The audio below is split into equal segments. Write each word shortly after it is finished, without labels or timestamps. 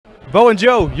Beau and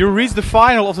Joe, you reached the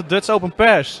final of the Dutch Open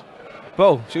Pairs.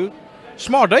 Beau,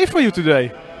 smart day for you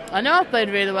today. I know I played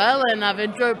really well and I've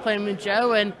enjoyed playing with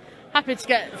Joe and happy to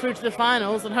get through to the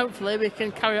finals and hopefully we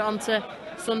can carry it on to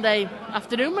Sunday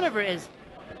afternoon, whenever it is.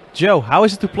 Joe, how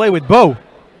is it to play with Beau?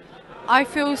 I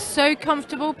feel so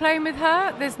comfortable playing with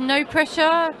her. There's no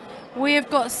pressure. We have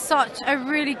got such a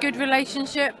really good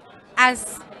relationship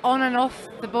as on and off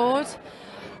the board.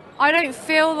 I don't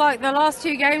feel like the last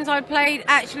two games I played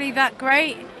actually that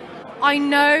great. I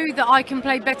know that I can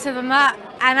play better than that,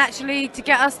 and actually to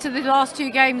get us to the last two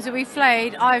games that we've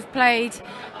played, I've played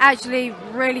actually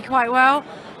really quite well.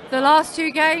 The last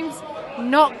two games,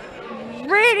 not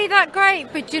really that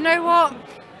great, but you know what?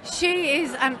 She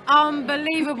is an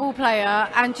unbelievable player,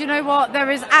 and you know what?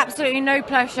 There is absolutely no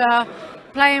pressure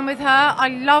playing with her. I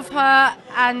love her,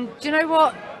 and do you know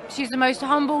what? She's the most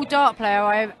humble dart player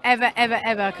I've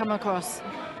ever come across.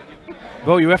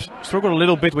 Beau, you have struggled a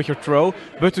little bit with your throw,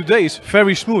 but today is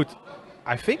very smooth.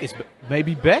 I think it's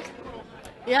maybe back?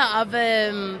 Yeah, I've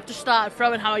just started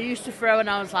throwing how I used to throw when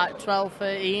I was like 12,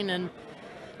 13, and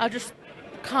I just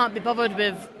can't be bothered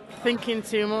with thinking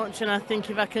too much, and I think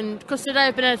if I can, because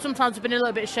today sometimes I've been a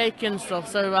little bit shaky and stuff,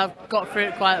 so I've got through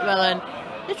it quite well, and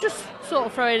it's just sort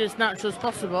of throwing as natural as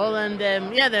possible, and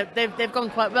yeah, they've gone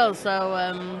quite well,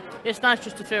 so it's nice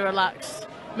just to feel relaxed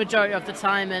majority of the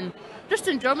time and just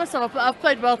enjoy myself. I've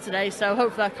played well today, so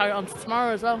hopefully I'll carry it on to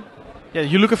tomorrow as well. Yeah,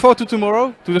 you looking forward to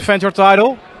tomorrow to defend your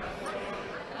title?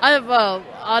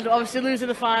 Obviously losing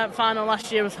the final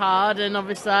last year was hard, and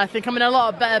obviously I think I'm in a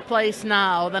lot of better place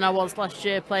now than I was last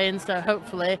year playing, so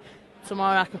hopefully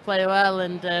tomorrow I can play well,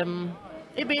 and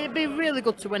it'd be really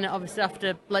good to win it obviously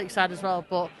after Lakeside as well,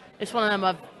 but it's one of them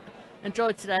I've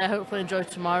enjoyed today. I hopefully enjoy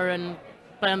tomorrow and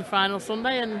play on the final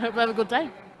Sunday and hopefully have a good day.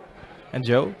 And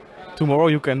Joe, tomorrow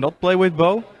you cannot play with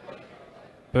Beau,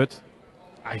 but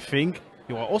I think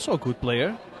you are also a good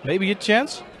player. Maybe a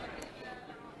chance?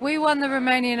 We won the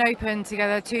Romanian Open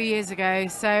together 2 years ago,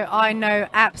 so I know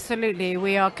absolutely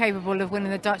we are capable of winning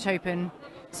the Dutch Open.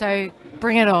 So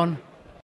bring it on.